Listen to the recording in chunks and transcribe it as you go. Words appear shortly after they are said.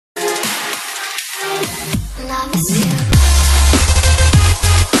Ozil.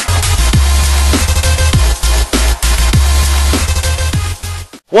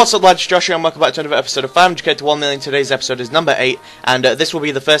 What's up lads, Josh here and welcome back to another episode of 500k to 1 million. Today's episode is number 8 and this will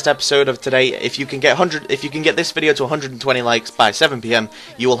be the first episode of today. If you can get this video to 120 likes by 7 PM,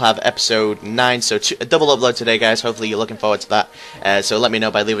 you will have episode 9, so a double upload today guys. Hopefully you're looking forward to that. So let me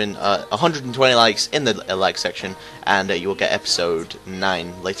know by leaving 120 likes in the like section and you will get episode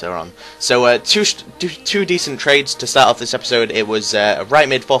 9 later on. So two decent trades to start off this episode. It was a right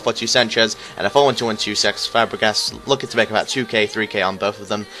mid 442 Sanchez and a 41212 Sex Fabregas, looking to make about 2k, 3k on both of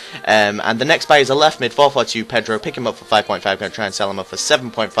them. And the next buy is a left mid 442 Pedro. Pick him up for 5.5. Going to try and sell him up for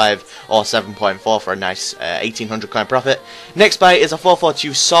 7.5 or 7.4 for a nice 1800 coin profit. Next buy is a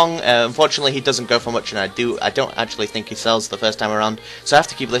 442 Song. Unfortunately, he doesn't go for much, and I don't actually think he sells the first time around, so I have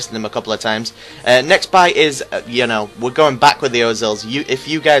to keep listing him a couple of times. Next buy is we're going back with the Ozils. If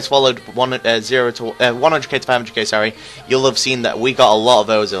you guys followed 100k to 500k, sorry, you'll have seen that we got a lot of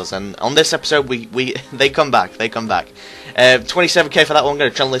Ozils, and on this episode they come back. 27k for that one. I'm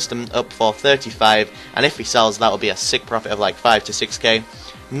going to try and list him up for 35, and if he sells, that will be a sick profit of like 5 to 6k.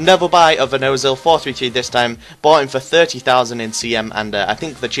 Another buy of an Ozil, 433 this time. Bought him for 30,000 in CM, and I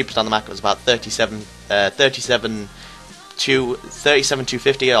think the cheapest on the market was about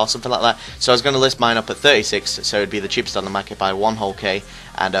 37,250 or something like that. So I was going to list mine up at 36, so it would be the cheapest on the market by 1 whole k,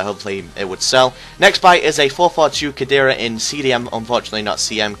 and hopefully it would sell. Next buy is a 442 Kadira in CDM, unfortunately not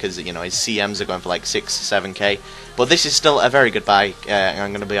CM, because his CMs are going for like 6, 7k. But this is still a very good buy, and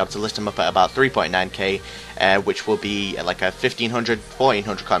I'm going to be able to list him up at about 3.9k, which will be like a 1500,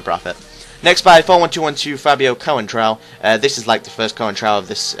 1400 coin profit. Next buy, 41212 Fabio Coentrao. This is like the first Coentrao of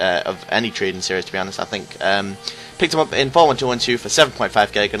this of any trading series, to be honest. I think picked him up in 41212 for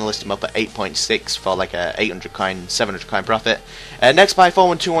 7.5k. Going to list him up at 8.6 for like a 800 coin, 700 coin profit. Next buy,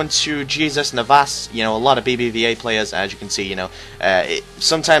 41212 Jesus Navas. A lot of BBVA players, as you can see.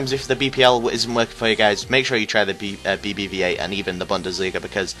 Sometimes if the BPL isn't working for you guys, make sure you try the BBVA and even the Bundesliga,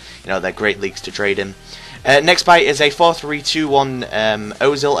 because they're great leagues to trade in. Next buy is a 4-3-2-1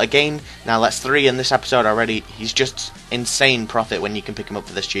 Ozil again. Now that's 3 in this episode already. He's just insane profit when you can pick him up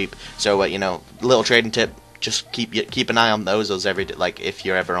for this cheap. So little trading tip: just keep an eye on the Ozils every day, like if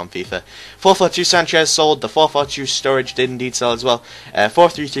you're ever on FIFA. 442 Sanchez sold. The 442 Storage did indeed sell as well.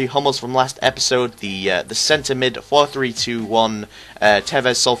 433 Hummels from last episode. The centre mid 4-3-2-1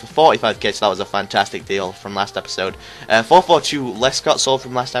 Tevez sold for 45k, so that was a fantastic deal from last episode. 442 Lescott sold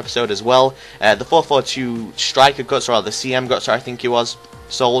from last episode as well. The 442 Striker Guts, or the CM Guts, I think he was,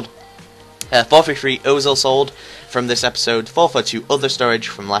 sold. 433 Ozil sold from this episode. 442 Other Storage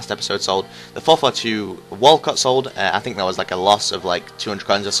from last episode sold. The 442 Walcott sold. I think that was like a loss of like 200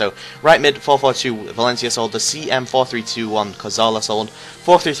 coins or so. Right mid 442 Valencia sold. The CM 4321 Cazorla sold.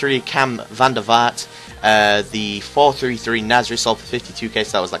 433 Cam van der Vaart. The 433 Nasri sold for 52k,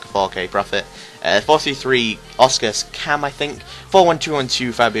 so that was like a 4k profit. 433 Oscars Cam, I think.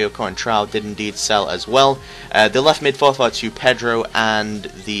 41212 Fabio Coentrao did indeed sell as well. The left mid 442 Pedro, and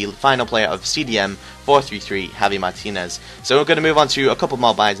the final player of CDM 433 Javi Martinez. So we're going to move on to a couple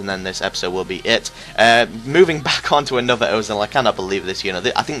more buys, and then this episode will be it. Moving back onto another Ozil. I cannot believe this.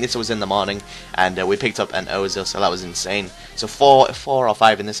 I think this was in the morning, and we picked up an Ozil, so that was insane. So 4 or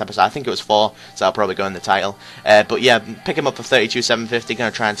 5 in this episode. I think it was 4, so I'll probably go in the title. But yeah, pick him up for 32,750.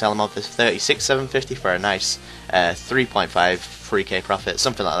 Going to try and sell him off for 36,750 for a nice 3.5 3k profit,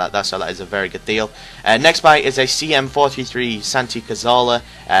 something like that. So that is a very good deal. Next buy is a CM 433 Santi Cazorla.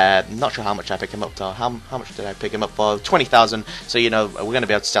 Not sure how much I picked him up to. How much did I pick him up for? 20,000. So we're going to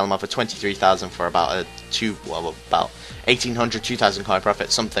be able to sell him off for 23,000 for about about 1,800, 2,000 coin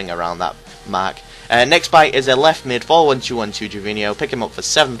profit, something around that mark. Next buy is a left mid 41212 Juvinho. Pick him up for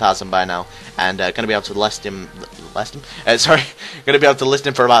 7,000 by now, and going to be able to list him for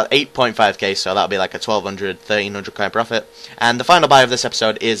about 8.5k, so that'll be like a 1,200, 1,300 coin profit. And the final buy of this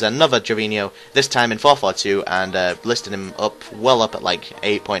episode is another Juvinho, this time in 442, and listing him well up at like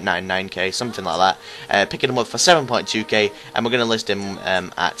 8.99k, something like that. Picking him up for 7.2k, and we're going to list him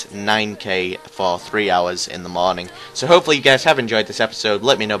at 9k for 3 hours in the morning. So hopefully you guys have enjoyed this episode.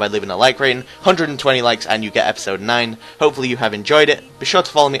 Let me know by leaving a like rating. 120 likes and you get episode 9. Hopefully you have enjoyed it. Be sure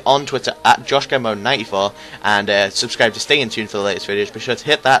to follow me on Twitter at JoshGamO94, and subscribe to stay in tune for the latest videos. Be sure to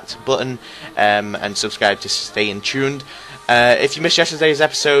hit that button and subscribe to stay in tuned. If you missed yesterday's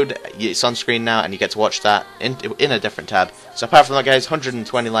episode, it's on screen now, and you get to watch that in a different tab. So apart from that, guys,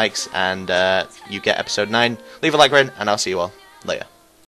 120 likes, and you get episode 9. Leave a like rating, and I'll see you all later.